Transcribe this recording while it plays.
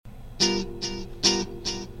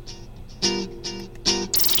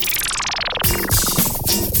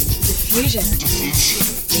Diffusion,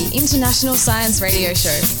 the international science radio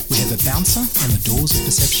show. We have a bouncer on the doors of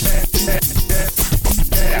perception.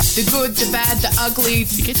 The good, the bad, the ugly.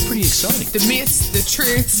 It gets pretty exciting. The myths, the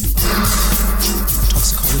truths.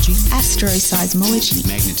 Toxicology. Astroseismology.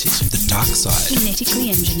 Magnetism. The dark side. Genetically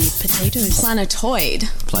engineered potatoes. Planetoid.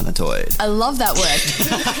 Planetoid. I love that word.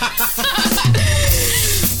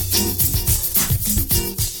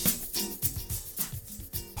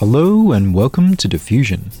 Hello and welcome to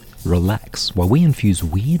Diffusion. Relax while we infuse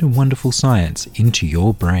weird and wonderful science into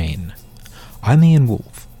your brain. I'm Ian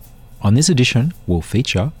Wolfe. On this edition, we'll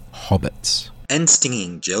feature hobbits. And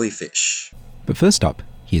stinging jellyfish. But first up,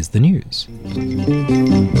 here's the news.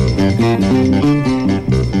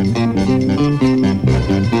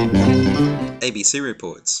 ABC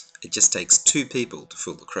reports, it just takes 2 people to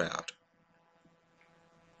fool the crowd.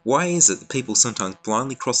 Why is it that people sometimes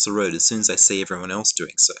blindly cross the road as soon as they see everyone else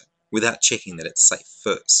doing so, without checking that it's safe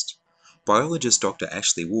first? Biologist Dr.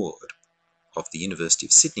 Ashley Ward, of the University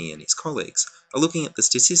of Sydney, and his colleagues are looking at the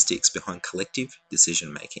statistics behind collective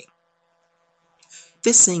decision-making.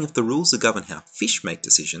 They're seeing if the rules that govern how fish make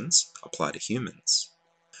decisions apply to humans.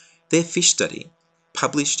 Their fish study,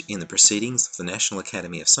 published in the Proceedings of the National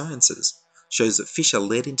Academy of Sciences, shows that fish are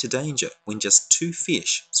led into danger when just 2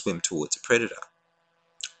 fish swim towards a predator.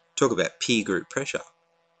 Talk about peer group pressure.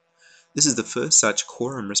 This is the first such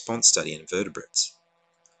quorum response study in vertebrates.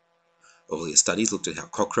 Earlier studies looked at how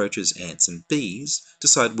cockroaches, ants and bees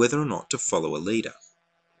decide whether or not to follow a leader.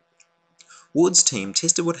 Ward's team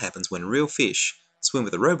tested what happens when real fish swim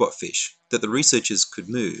with a robot fish that the researchers could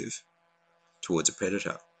move towards a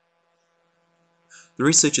predator. The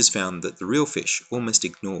researchers found that the real fish almost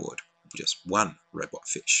ignored just one robot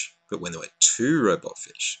fish, but when there were 2 robot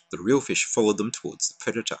fish, the real fish followed them towards the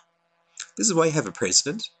predator. This is why you have a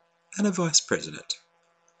president and a vice president.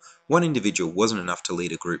 One individual wasn't enough to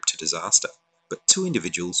lead a group to disaster, but 2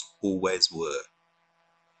 individuals always were.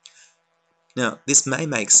 Now, this may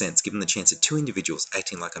make sense given the chance that 2 individuals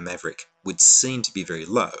acting like a maverick would seem to be very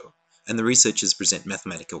low, and the researchers present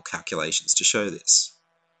mathematical calculations to show this.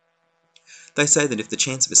 They say that if the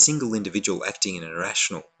chance of a single individual acting in an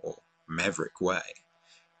irrational or maverick way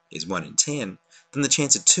is 1 in 10, then the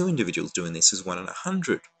chance of 2 individuals doing this is 1 in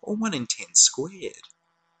 100, or 1 in 10 squared.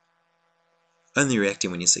 Only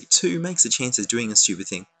reacting when you see 2 makes the chance of doing a stupid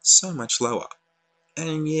thing so much lower,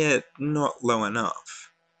 and yet not low enough.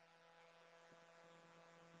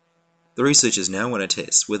 The researchers now want to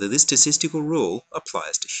test whether this statistical rule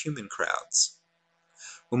applies to human crowds.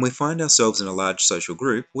 When we find ourselves in a large social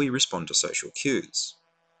group, we respond to social cues,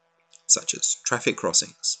 such as traffic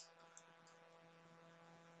crossings.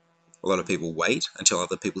 A lot of people wait until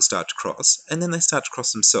other people start to cross, and then they start to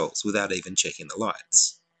cross themselves without even checking the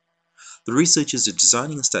lights. The researchers are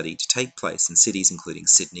designing a study to take place in cities including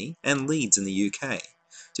Sydney and Leeds in the UK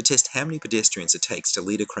to test how many pedestrians it takes to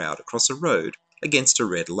lead a crowd across a road against a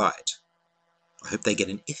red light. I hope they get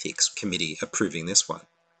an ethics committee approving this one.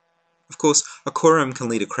 Of course, a quorum can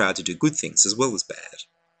lead a crowd to do good things as well as bad.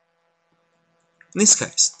 In this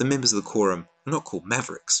case, the members of the quorum are not called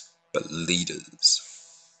mavericks, but leaders.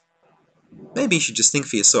 Maybe you should just think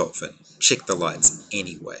for yourself and check the lights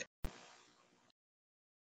anyway.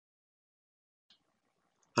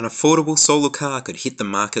 An affordable solar car could hit the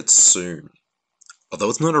market soon. Although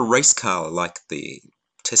it's not a race car like the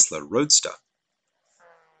Tesla Roadster.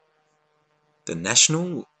 The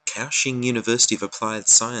National Kaohsiung University of Applied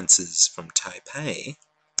Sciences from Taipei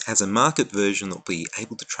has a market version that will be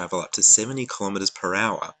able to travel up to 70 km per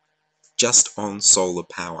hour just on solar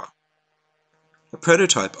power. A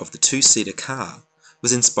prototype of the 2-seater car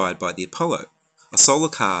was inspired by the Apollo, a solar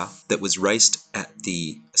car that was raced at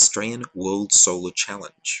the Australian World Solar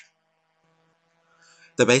Challenge.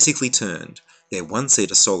 They basically turned their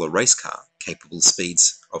 1-seater solar race car, capable of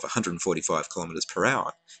speeds of 145 km per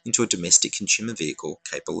hour, into a domestic consumer vehicle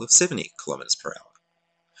capable of 70 km per hour.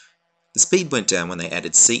 The speed went down when they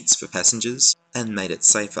added seats for passengers and made it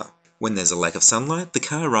safer. When there's a lack of sunlight, the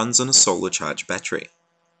car runs on a solar charged battery.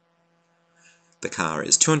 The car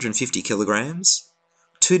is 250 kilograms,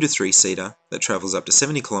 2 to 3-seater that travels up to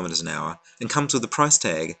 70 kilometers an hour and comes with a price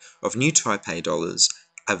tag of new Taipei dollars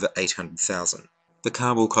over 800,000. The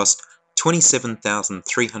car will cost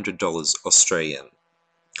 $27,300 Australian.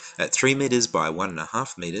 At 3 meters by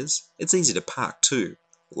 1.5 meters, it's easy to park too,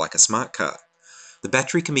 like a smart car. The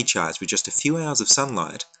battery can be charged with just a few hours of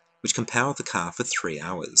sunlight, which can power the car for 3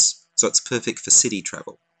 hours, so it's perfect for city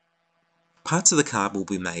travel. Parts of the car will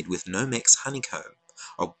be made with Nomex honeycomb,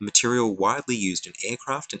 a material widely used in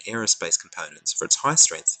aircraft and aerospace components for its high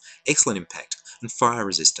strength, excellent impact, and fire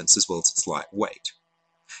resistance as well as its light weight.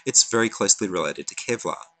 It's very closely related to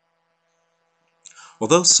Kevlar.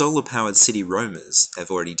 Although solar-powered city roamers have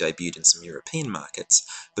already debuted in some European markets,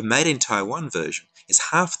 the made in Taiwan version is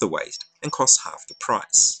half the weight and costs half the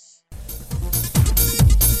price.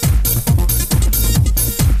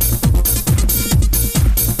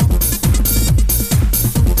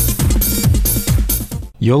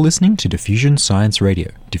 You're listening to Diffusion Science Radio,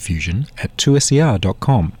 diffusion at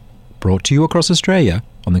 2ser.com, brought to you across Australia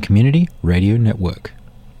on the Community Radio Network.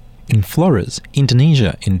 In Flores,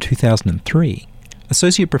 Indonesia in 2003,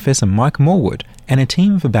 Associate Professor Mike Morwood and a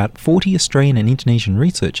team of about 40 Australian and Indonesian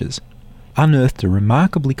researchers unearthed a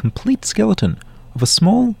remarkably complete skeleton of a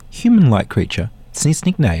small, human-like creature since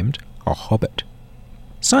nicknamed a hobbit.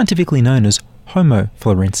 Scientifically known as Homo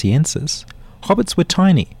floresiensis, hobbits were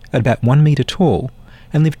tiny, at about 1 metre tall,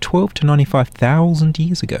 and lived 12 to 95,000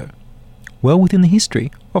 years ago, well within the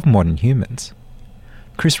history of modern humans.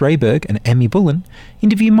 Chris Rayberg and Amy Bullen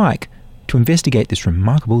interview Mike to investigate this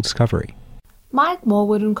remarkable discovery. Mike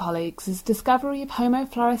Morwood and colleagues' discovery of Homo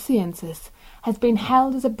floresiensis has been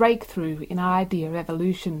hailed as a breakthrough in our idea of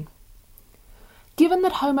evolution. Given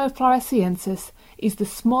that Homo floresiensis is the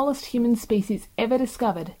smallest human species ever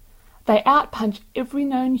discovered, they outpunch every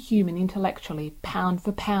known human intellectually, pound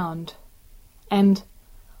for pound. And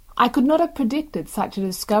I could not have predicted such a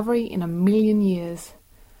discovery in a million years,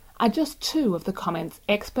 are just two of the comments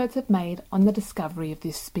experts have made on the discovery of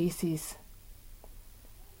this species.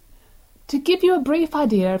 To give you a brief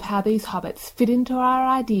idea of how these hobbits fit into our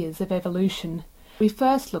ideas of evolution, we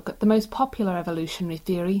first look at the most popular evolutionary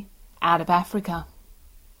theory, out of Africa.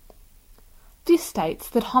 This states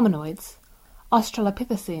that hominoids,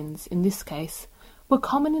 Australopithecines in this case, were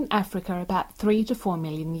common in Africa about 3 to 4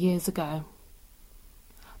 million years ago.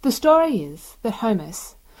 The story is that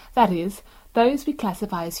Homos, that is, those we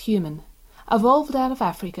classify as human, evolved out of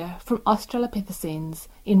Africa from Australopithecines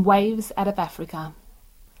in waves out of Africa.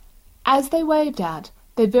 As they waved out,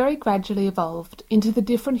 they very gradually evolved into the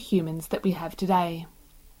different humans that we have today.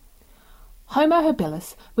 Homo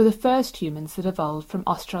habilis were the first humans that evolved from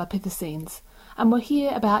Australopithecines and were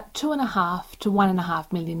here about 2.5 to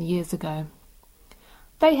 1.5 million years ago.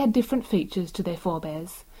 They had different features to their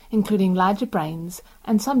forebears, including larger brains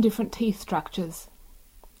and some different teeth structures.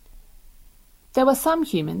 There were some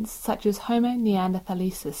humans, such as Homo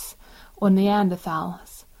neanderthalensis or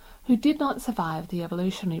Neanderthals, who did not survive the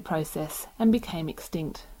evolutionary process and became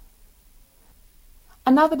extinct.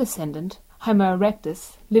 Another descendant, Homo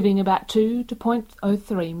erectus, living about 2 to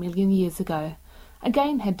 0.03 million years ago,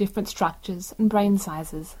 again had different structures and brain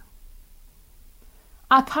sizes.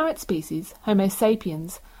 Our current species, Homo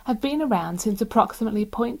sapiens, have been around since approximately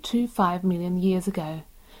 0.25 million years ago,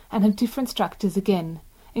 and have different structures again,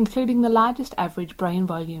 including the largest average brain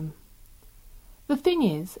volume. The thing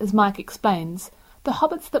is, as Mike explains, the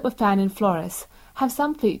hobbits that were found in Flores have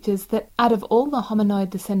some features that, out of all the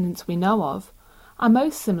hominoid descendants we know of, are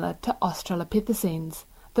most similar to Australopithecines,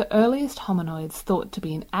 the earliest hominoids thought to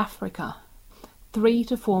be in Africa, 3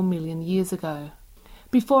 to 4 million years ago,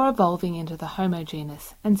 before evolving into the Homo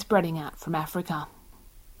genus and spreading out from Africa.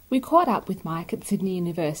 We caught up with Mike at Sydney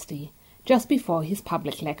University just before his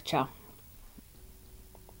public lecture.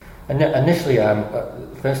 Initially,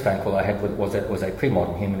 the first phone call I had was a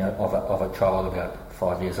pre-modern human of a child about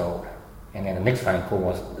 5 years old. And then the next phone call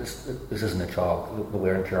was, this isn't a child, the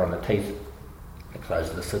wear and tear on the teeth, the close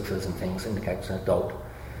of the sutures and things indicates an adult.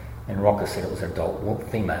 And Rocker said it was an adult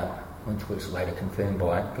female, which was later confirmed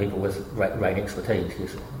by people with great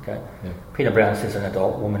expertise. Okay? Yeah. Peter Brown says an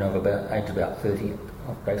adult woman of age about 30,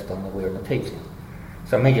 based on the wear and the teeth.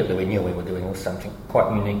 So immediately we knew we were dealing with something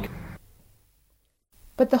quite unique.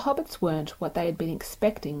 But the hobbits weren't what they had been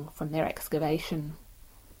expecting from their excavation.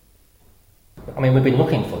 I mean, we've been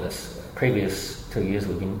looking for this. Previous 2 years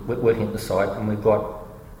we've been working at the site, and we've got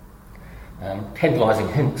tantalising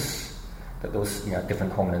hints that there was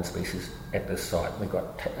different hominin species at this site. We've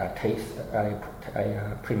got teeth,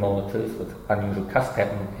 a premolar tooth with unusual cusp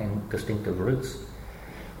pattern and distinctive roots.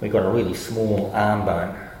 We've got a really small arm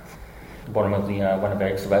bone. The bottom of one of our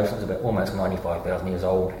excavations, about almost 95,000 years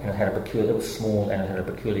old, and it was small and it had a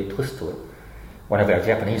peculiar twist to it. One of our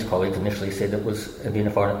Japanese colleagues initially said it was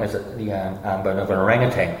identified as the arm bone of an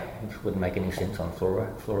orangutan, which wouldn't make any sense on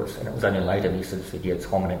Flores, and it was only later he said, yeah, it's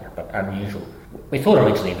hominin, but unusual. We thought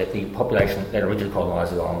originally that the population that originally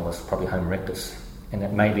colonised the island was probably Homo erectus, and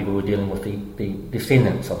that maybe we were dealing with the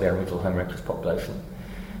descendants of our original Homo erectus population.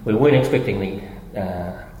 We weren't expecting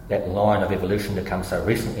that line of evolution to come so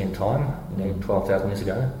recently in time, 12,000 years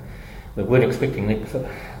ago. We weren't expecting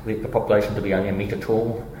the population to be only 1 metre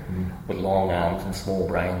tall, with long arms and small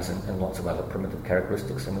brains and lots of other primitive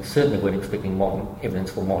characteristics, and we certainly weren't expecting modern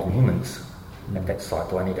evidence for modern humans at that site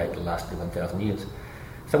to only date the last 11,000 years.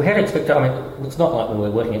 So we had expected, it's not like we were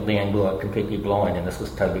working at Liangbua completely blind and this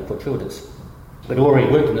was totally fortuitous. We'd already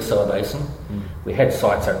worked in the Silla Basin. We had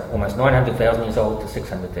sites that are almost 900,000 years old to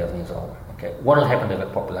 600,000 years old. Okay, what had happened to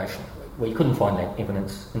that population? Well, you couldn't find that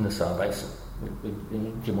evidence in the Silla Basin. The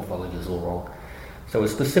geomorphology is all wrong. So we're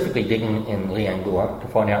specifically digging in Liangbua to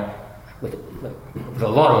find out, with a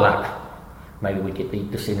lot of luck, maybe we'd get the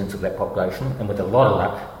descendants of that population, and with a lot of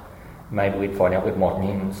luck, maybe we'd find out where modern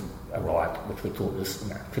humans arrived, which we thought was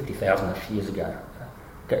 50,000-ish years ago.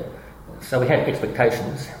 Okay. So we had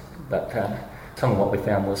expectations, but some of what we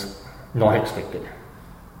found was not expected.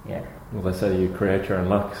 Yeah. Well, they say you create your own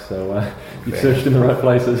luck, so you've searched in the right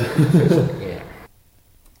places. Yeah.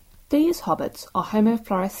 These hobbits are Homo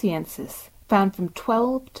floresiensis, found from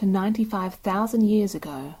 12 to 95,000 years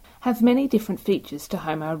ago, have many different features to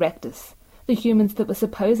Homo erectus, the humans that were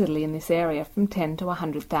supposedly in this area from 10 to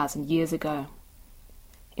 100,000 years ago.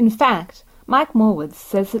 In fact, Mike Morwoods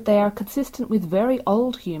says that they are consistent with very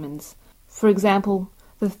old humans. For example,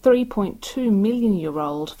 the 3.2 million year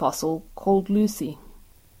old fossil called Lucy.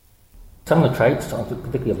 Some of the traits,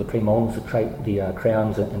 particularly of the premolars, the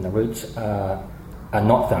crowns and the roots, are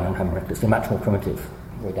not found in Homo erectus. They're much more primitive.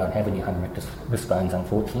 We don't have any Homo erectus wrist bones,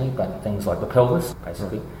 unfortunately, but things like the pelvis,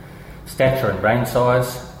 basically. Stature and brain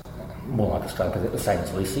size, more like Australopithecus, the same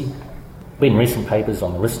as Lucy. Been recent papers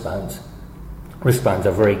on the wrist bones. Wrist bones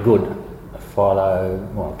are very good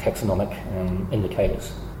taxonomic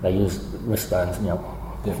indicators. They use wrist bones,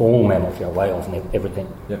 for all mammals, whales and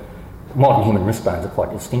everything. Yep. Modern human wrist bones are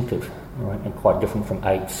quite distinctive, right, and quite different from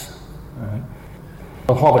apes. Right.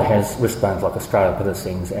 The hobbit has wrist bones like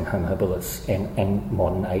Australopithecines and Homo habilis and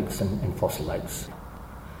modern apes and fossil apes.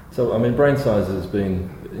 So, brain size has been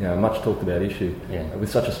a much talked about issue. Yeah. With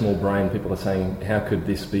such a small brain, people are saying, how could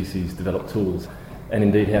this species develop tools? And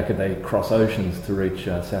indeed, how could they cross oceans to reach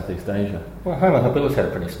Southeast Asia? Well, Homo habilis had a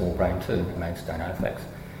pretty small brain too, it made stone artifacts.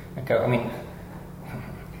 Okay,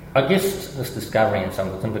 I guess this discovery and some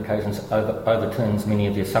of its implications overturns many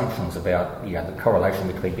of the assumptions about the correlation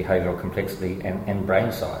between behavioural complexity and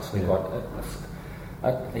brain size. We've got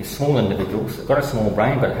these small individuals. They've got a small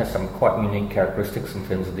brain, but it has some quite unique characteristics in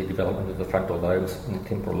terms of the development of the frontal lobes and the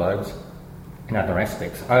temporal lobes and other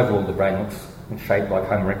aspects. Overall, the brain looks shaped like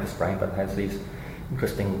Homo erectus brain, but it has these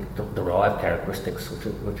interesting derived characteristics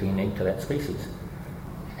which are unique to that species.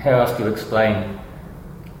 How else do you explain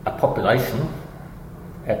a population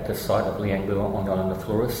at the site of Liangbua on the island of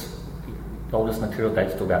Flores? The oldest material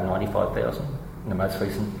dates to about 95,000, and the most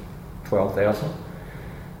recent 12,000.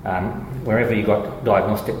 Wherever you got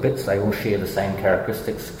diagnostic bits, they all share the same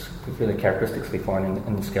characteristics, particular characteristics we find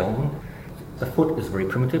in the skeleton. The foot is very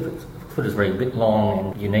primitive. The foot is very bit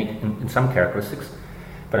long and unique in some characteristics,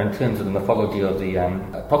 but in terms of the morphology of the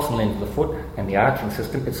proximal end of the foot and the arching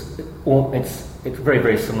system, it's very,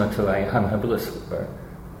 very similar to a Homo habilis foot.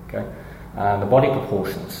 Okay. The body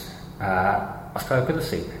proportions are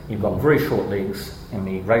Australopithecine. You've got very short legs, and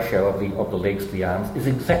the ratio of the legs to the arms is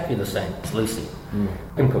exactly the same as Lucy.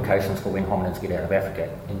 Implications for when hominids get out of Africa.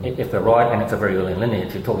 If they're right, and it's a very early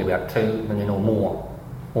lineage, you're talking about 2 million or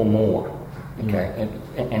more. Okay,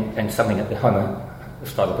 and something at the Homo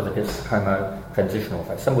Australopithecus Homo transitional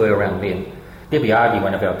phase, somewhere around then. Debbie Argy,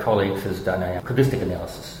 one of our colleagues, has done a cladistic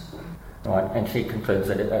analysis, right, and she concludes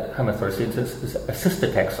that Homo floresiensis is a sister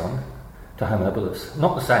taxon to Homo habilis.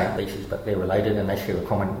 Not the same species, but they're related and they share a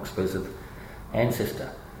common exclusive ancestor.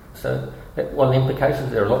 So, what are the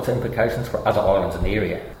implications? There are lots of implications for other islands in the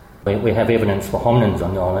area. We have evidence for hominins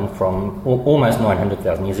on the island from almost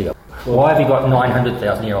 900,000 years ago. Why have you got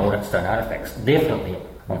 900,000-year-old stone artefacts? Definitely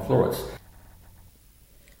on Flores.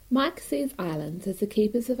 Mike sees islands as the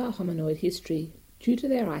keepers of our hominoid history due to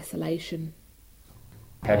their isolation.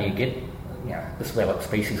 How do you get this developed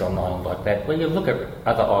species on an island like that? Well, you look at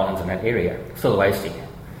other islands in that area. Sulawesi,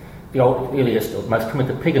 the earliest or most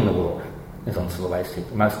primitive pig in the world is on Sulawesi.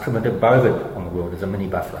 The most primitive bovid on the world is a mini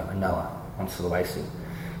buffalo, a Noah, on Sulawesi.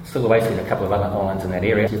 Sulawesi and a couple of other islands in that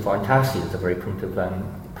area. You find tarsiers, a very primitive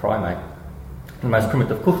primate. The most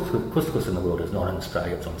primitive cuscus in the world is not in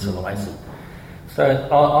Australia, it's on Sulawesi. So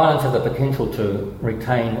islands have the potential to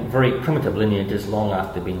retain very primitive lineages long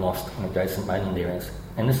after they've been lost in adjacent mainland areas.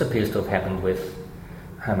 And this appears to have happened with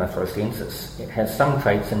Homo floresiensis. It has some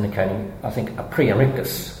traits indicating, I think, a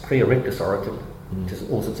pre-erectus origin, which has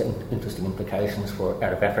all sorts of interesting implications for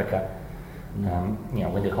out of Africa.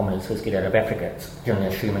 When did hominids first get out of Africa? It's generally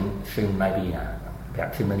assumed maybe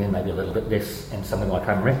about 2 million, maybe a little bit less, and something like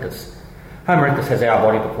Homo erectus. Homo erectus has our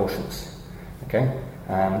body proportions. Okay.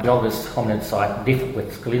 The oldest hominid site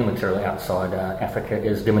with skeletal material outside Africa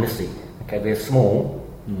is Dmanisi. Okay, they're small,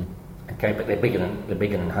 Okay, but they're bigger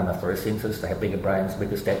than Homo floresiensis. They have bigger brains,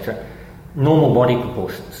 bigger stature, normal body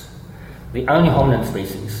proportions. The only hominid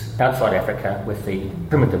species outside Africa with the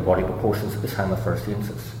primitive body proportions is Homo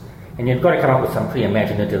floresiensis. And you've got to come up with some pretty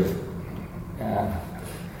imaginative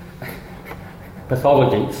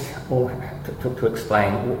pathologies or to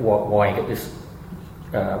explain why you get this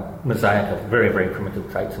mosaic of very, very primitive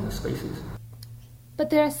traits in the species. But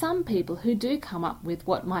there are some people who do come up with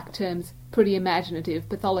what Mike terms pretty imaginative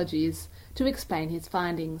pathologies to explain his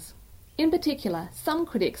findings. In particular, some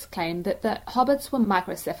critics claim that the hobbits were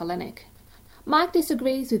microcephalenic. Mike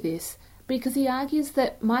disagrees with this because he argues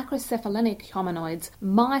that microcephalenic hominoids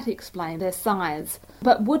might explain their size,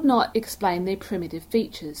 but would not explain their primitive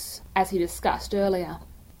features, as he discussed earlier.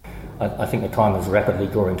 I think the time is rapidly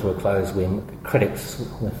drawing to a close when critics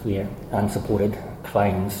with their unsupported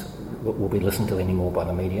claims will be listened to anymore by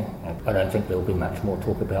the media. I don't think there will be much more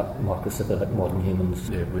talk about microcephalic modern humans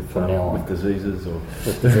from now on. With diseases or...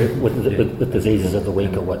 with diseases of the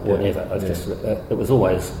weak or whatever. It was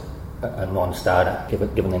always a non-starter,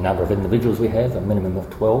 given the number of individuals we have, a minimum of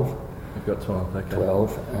 12. We've got 12, okay.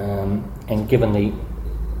 12, and given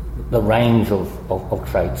the range of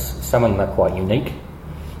traits, some of them are quite unique,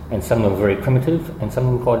 and some of them are very primitive, and some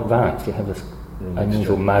of them are quite advanced. You have this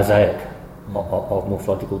unusual mosaic of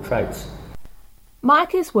morphological traits.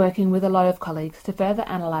 Mike is working with a lot of colleagues to further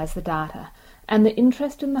analyse the data, and the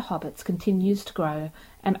interest in the hobbits continues to grow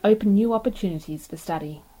and open new opportunities for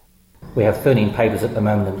study. We have 13 papers at the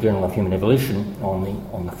moment in the Journal of Human Evolution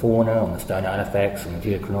on the fauna, on the stone artefacts, on the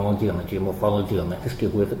geochronology, on the geomorphology, on the history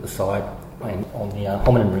of work at the site, and on the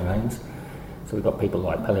hominin remains. So we've got people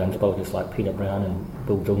like paleoanthropologists like Peter Brown and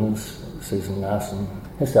Bill Jungers, Susan Larson,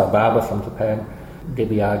 Hisao Baba from Japan,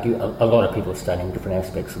 Debbie Argue. A lot of people are studying different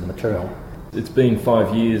aspects of the material. It's been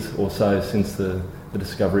 5 years or so since the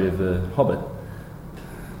discovery of the Hobbit.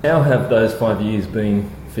 How have those 5 years been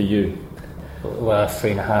for you? The last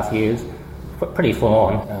 3.5 years, pretty full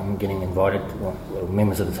on. Getting invited,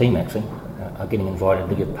 members of the team actually, are getting invited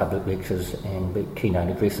to give public lectures and keynote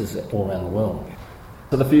addresses all around the world.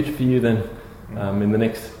 So the future for you then, in the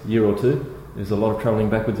next year or two, is a lot of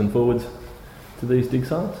travelling backwards and forwards to these dig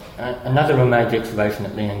sites? Another major excavation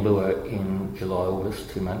at Liang Bua in July,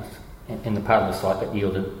 August, 2 months, in the part of the site that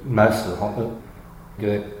yielded most of the Hobbit.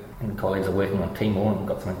 Gert and colleagues are working on Timor and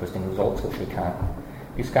got some interesting results which we can't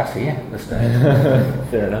discuss here at this stage.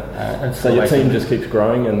 Fair enough. So your team just keeps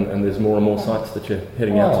growing and there's more and more sites that you're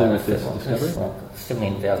heading out to with this discovery?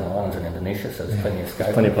 17,000 islands in Indonesia, so there's plenty of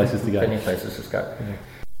scope. Plenty of places to go. Plenty of places to scope. Yeah.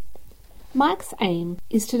 Mike's aim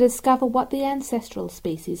is to discover what the ancestral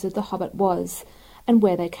species of the Hobbit was and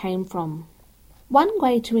where they came from. One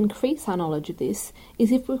way to increase our knowledge of this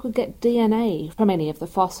is if we could get DNA from any of the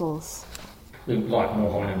fossils. We'd like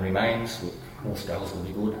more hominin remains, more skulls would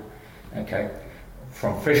be good. Okay.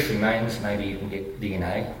 From fresh remains, maybe you can get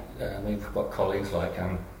DNA. We've got colleagues like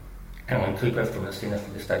Alan Cooper from the Centre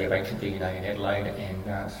for the Study of Ancient DNA in Adelaide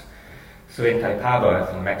and Sorrente Parbo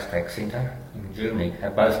from the Max Planck Centre in Germany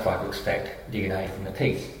have both tried to extract DNA from the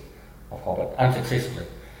teeth of Hobbit, unsuccessfully.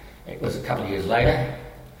 It was a couple of years later.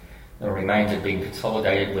 The remains had been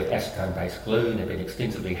consolidated with acetone-based glue, they've been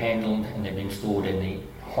extensively handled, and they've been stored in the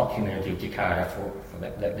hot humidity of Jakarta for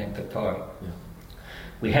that length of time. Yeah.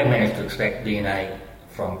 We have managed to extract DNA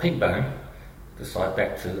from pig bone, the site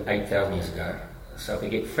back to 8,000 years ago. So if we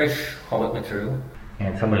get fresh Hobbit material,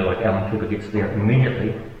 and somebody like Alan Cooper gets there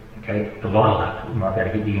immediately, okay, a lot of luck, we might be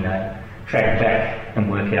able to get DNA, track back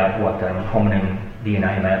and work out what hominin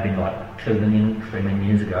DNA may have been like 2 million, 3 million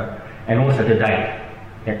years ago, and also to date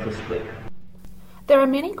natural split. There are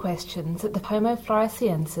many questions that the Homo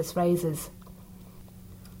floresiensis raises.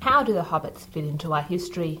 How do the hobbits fit into our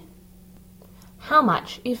history? How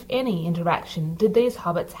much, if any, interaction did these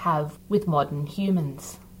hobbits have with modern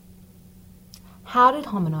humans? How did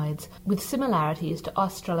hominoids with similarities to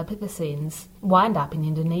Australopithecines wind up in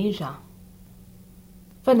Indonesia?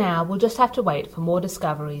 For now, we'll just have to wait for more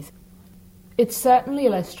discoveries. It certainly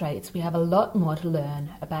illustrates we have a lot more to learn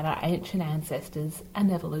about our ancient ancestors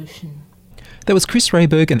and evolution. That was Chris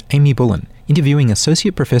Rayberg and Amy Bullen interviewing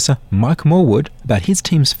Associate Professor Mike Morwood about his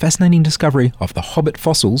team's fascinating discovery of the Hobbit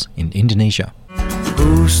fossils in Indonesia.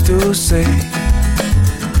 Who's to say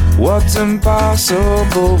what's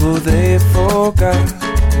impossible will they forgot?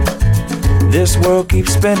 This world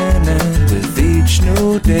keeps spinning and with each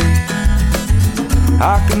new day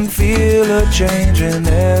I can feel a change in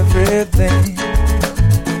everything.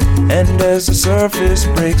 And as the surface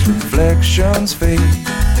breaks, reflections fade,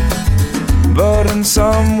 but in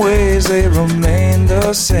some ways they remain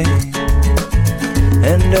the same.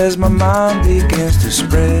 And as my mind begins to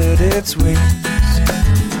spread its wings,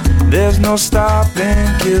 There's no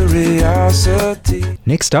stopping curiosity.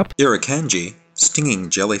 Next up, Irukandji, stinging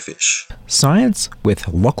jellyfish. science with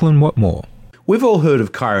Lachlan Watmore. We've all heard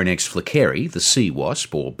of Chironex fleckeri, the sea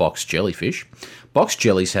wasp or box jellyfish. Box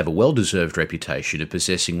jellies have a well-deserved reputation of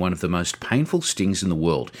possessing one of the most painful stings in the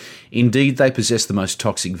world. Indeed, they possess the most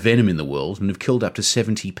toxic venom in the world and have killed up to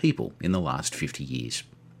 70 people in the last 50 years.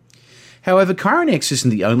 However, Chironex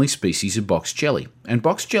isn't the only species of box jelly, and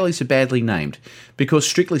box jellies are badly named because,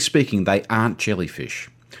 strictly speaking, they aren't jellyfish.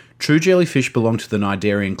 True jellyfish belong to the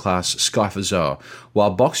cnidarian class Scyphozoa,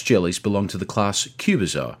 while box jellies belong to the class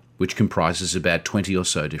Cubozoa, which comprises about 20 or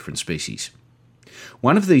so different species.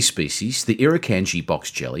 One of these species, the Irukandji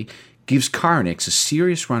box jelly, gives Chironex a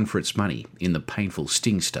serious run for its money in the painful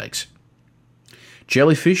sting stakes.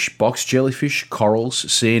 Jellyfish, box jellyfish, corals,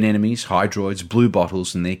 sea anemones, hydroids, blue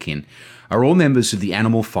bottles and their kin are all members of the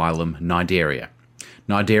animal phylum Cnidaria.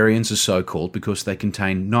 Cnidarians are so called because they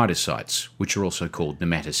contain cnidocytes, which are also called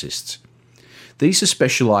nematocysts. These are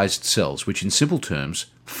specialised cells which, in simple terms,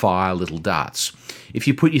 fire little darts. If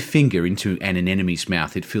you put your finger into an anemone's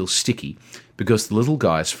mouth, it feels sticky because the little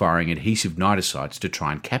guy is firing adhesive cnidocytes to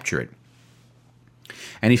try and capture it.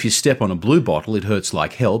 And if you step on a blue bottle, it hurts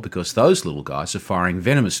like hell because those little guys are firing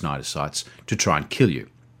venomous cnidocytes to try and kill you,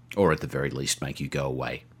 or at the very least make you go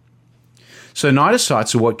away. So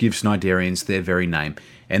cnidocytes are what gives cnidarians their very name,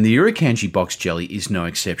 and the Irukandji box jelly is no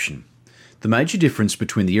exception. The major difference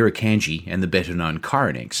between the Irukandji and the better-known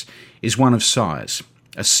Chironex is one of size.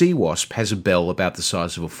 A sea wasp has a bell about the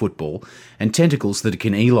size of a football and tentacles that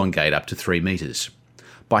can elongate up to 3 metres.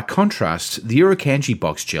 By contrast, the Irukandji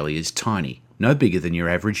box jelly is tiny, no bigger than your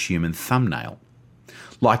average human thumbnail.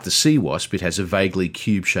 Like the sea wasp, it has a vaguely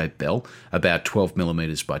cube-shaped bell, about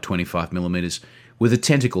 12mm by 25mm, with a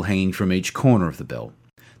tentacle hanging from each corner of the bell.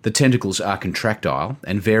 The tentacles are contractile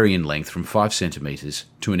and vary in length from 5cm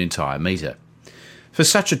to an entire metre. For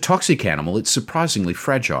such a toxic animal, it's surprisingly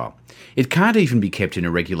fragile. It can't even be kept in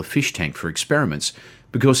a regular fish tank for experiments,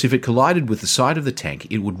 because if it collided with the side of the tank,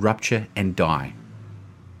 it would rupture and die.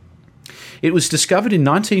 It was discovered in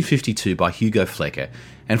 1952 by Hugo Flecker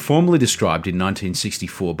and formally described in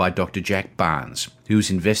 1964 by Dr. Jack Barnes, who was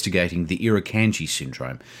investigating the Irukandji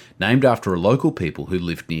syndrome, named after a local people who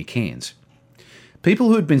lived near Cairns. People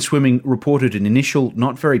who had been swimming reported an initial,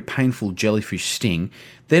 not very painful jellyfish sting,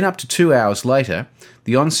 then up to 2 hours later,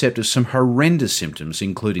 the onset of some horrendous symptoms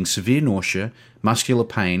including severe nausea, muscular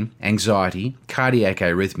pain, anxiety, cardiac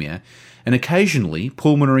arrhythmia, and occasionally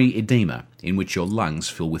pulmonary edema, in which your lungs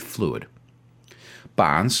fill with fluid.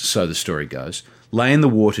 Barnes, so the story goes, lay in the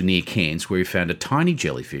water near Cairns where he found a tiny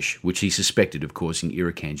jellyfish which he suspected of causing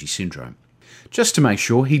Irukandji syndrome. Just to make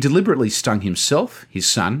sure, he deliberately stung himself, his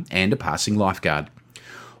son, and a passing lifeguard.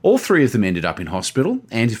 All 3 of them ended up in hospital,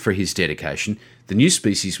 and for his dedication, the new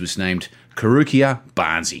species was named Carukia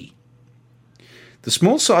barnesi. The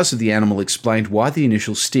small size of the animal explained why the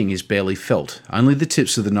initial sting is barely felt. Only the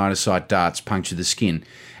tips of the cnidocyte darts puncture the skin,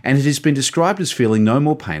 and it has been described as feeling no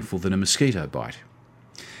more painful than a mosquito bite.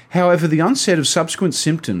 However, the onset of subsequent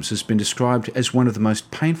symptoms has been described as one of the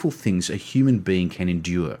most painful things a human being can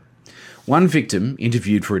endure. One victim,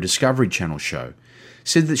 interviewed for a Discovery Channel show,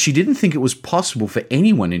 said that she didn't think it was possible for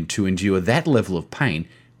anyone to endure that level of pain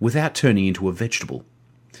without turning into a vegetable.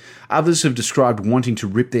 Others have described wanting to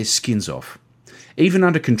rip their skins off. Even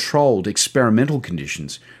under controlled, experimental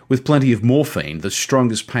conditions, with plenty of morphine, the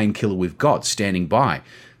strongest painkiller we've got, standing by,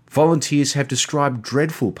 volunteers have described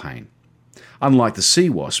dreadful pain. Unlike the sea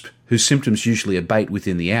wasp, whose symptoms usually abate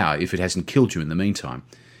within the hour if it hasn't killed you in the meantime,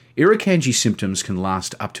 Irukandji symptoms can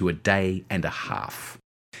last up to a day and a half.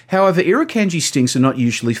 However, Irukandji stings are not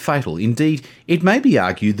usually fatal. Indeed, it may be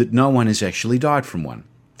argued that no one has actually died from one.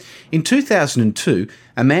 In 2002,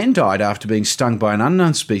 a man died after being stung by an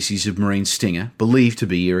unknown species of marine stinger, believed to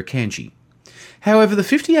be Irukandji. However, the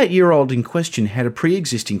 58-year-old in question had a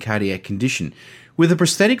pre-existing cardiac condition, with a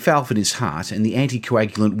prosthetic valve in his heart and the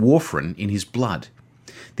anticoagulant warfarin in his blood.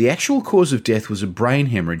 The actual cause of death was a brain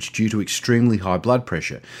hemorrhage due to extremely high blood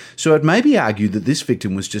pressure, so it may be argued that this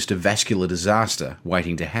victim was just a vascular disaster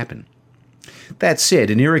waiting to happen. That said,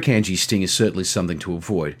 an Irukandji sting is certainly something to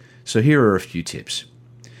avoid, so here are a few tips.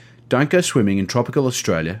 Don't go swimming in tropical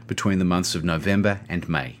Australia between the months of November and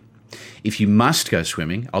May. If you must go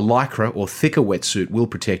swimming, a lycra or thicker wetsuit will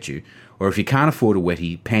protect you, or if you can't afford a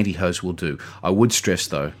wettie, pantyhose will do. I would stress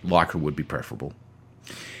though, lycra would be preferable.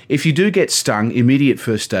 If you do get stung, immediate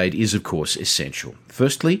first aid is of course essential.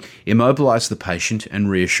 Firstly, immobilise the patient and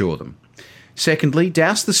reassure them. Secondly,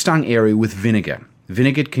 douse the stung area with vinegar.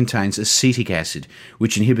 Vinegar contains acetic acid,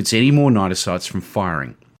 which inhibits any more cnidocytes from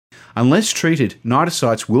firing. Unless treated,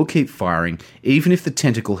 niticites will keep firing even if the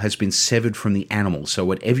tentacle has been severed from the animal, so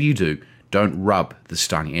whatever you do, don't rub the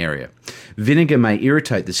stung area. Vinegar may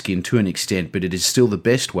irritate the skin to an extent, but it is still the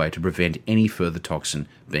best way to prevent any further toxin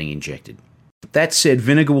being injected. That said,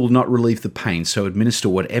 vinegar will not relieve the pain, so administer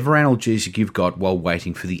whatever analgesic you've got while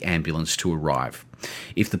waiting for the ambulance to arrive.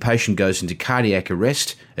 If the patient goes into cardiac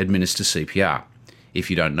arrest, administer CPR. If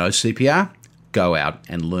you don't know CPR, go out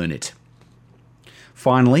and learn it.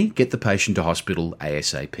 Finally, get the patient to hospital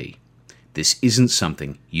ASAP. This isn't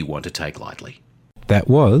something you want to take lightly. That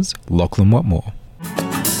was Lachlan Watmore.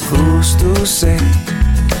 Who's to say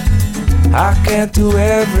I can't do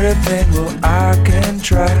everything? Well, I can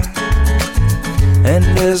try. And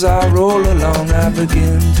as I roll along, I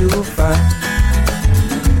begin to find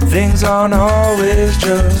things aren't always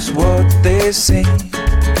just what they seem.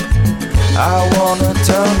 I wanna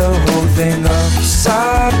turn the whole thing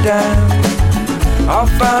upside down. I'll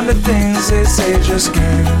find the things they say just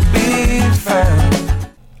can't be found.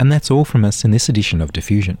 And that's all from us in this edition of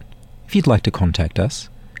Diffusion. If you'd like to contact us,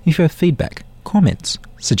 if you have feedback, comments,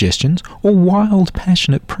 suggestions, or wild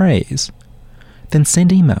passionate praise, then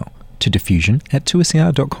send email to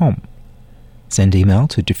diffusion@2ser.com. Send email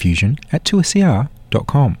to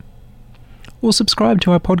diffusion@2ser.com. Or subscribe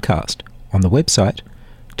to our podcast on the website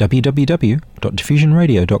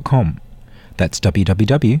www.diffusionradio.com. That's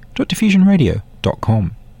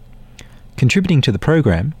www.diffusionradio.com. Contributing to the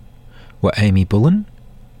program were Amy Bullen,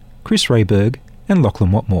 Chris Rayberg and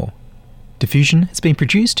Lachlan Watmore. Diffusion has been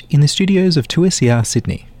produced in the studios of 2SER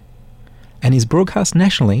Sydney and is broadcast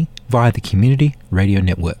nationally via the Community Radio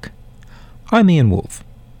Network. I'm Ian Wolfe.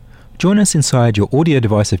 Join us inside your audio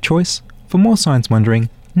device of choice for more science wondering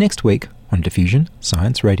next week on Diffusion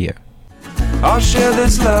Science Radio. I'll share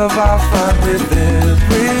this love I find with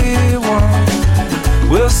everyone.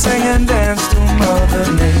 We'll sing and dance to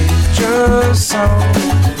Mother Nature's song.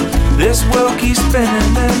 This world keeps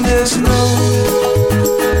spinning and there's no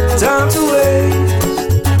time to waste.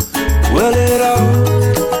 Well, it all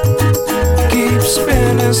keeps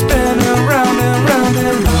spinning, spinning round and round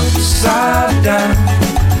and upside down.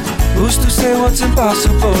 Who's to say what's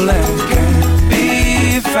impossible and can't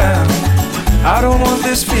be found? I don't want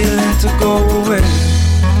this feeling to go away.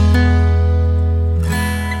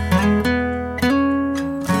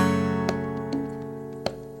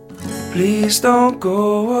 Please don't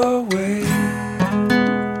go away.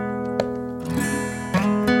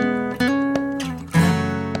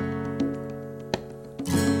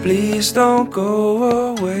 Please don't go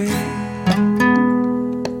away.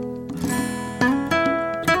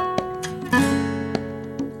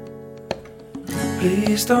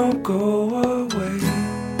 Please don't go away.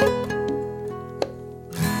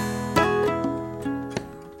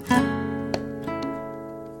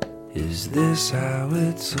 Is this how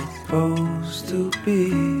it's supposed to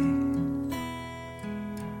be?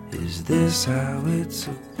 Is this how it's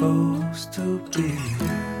supposed to be?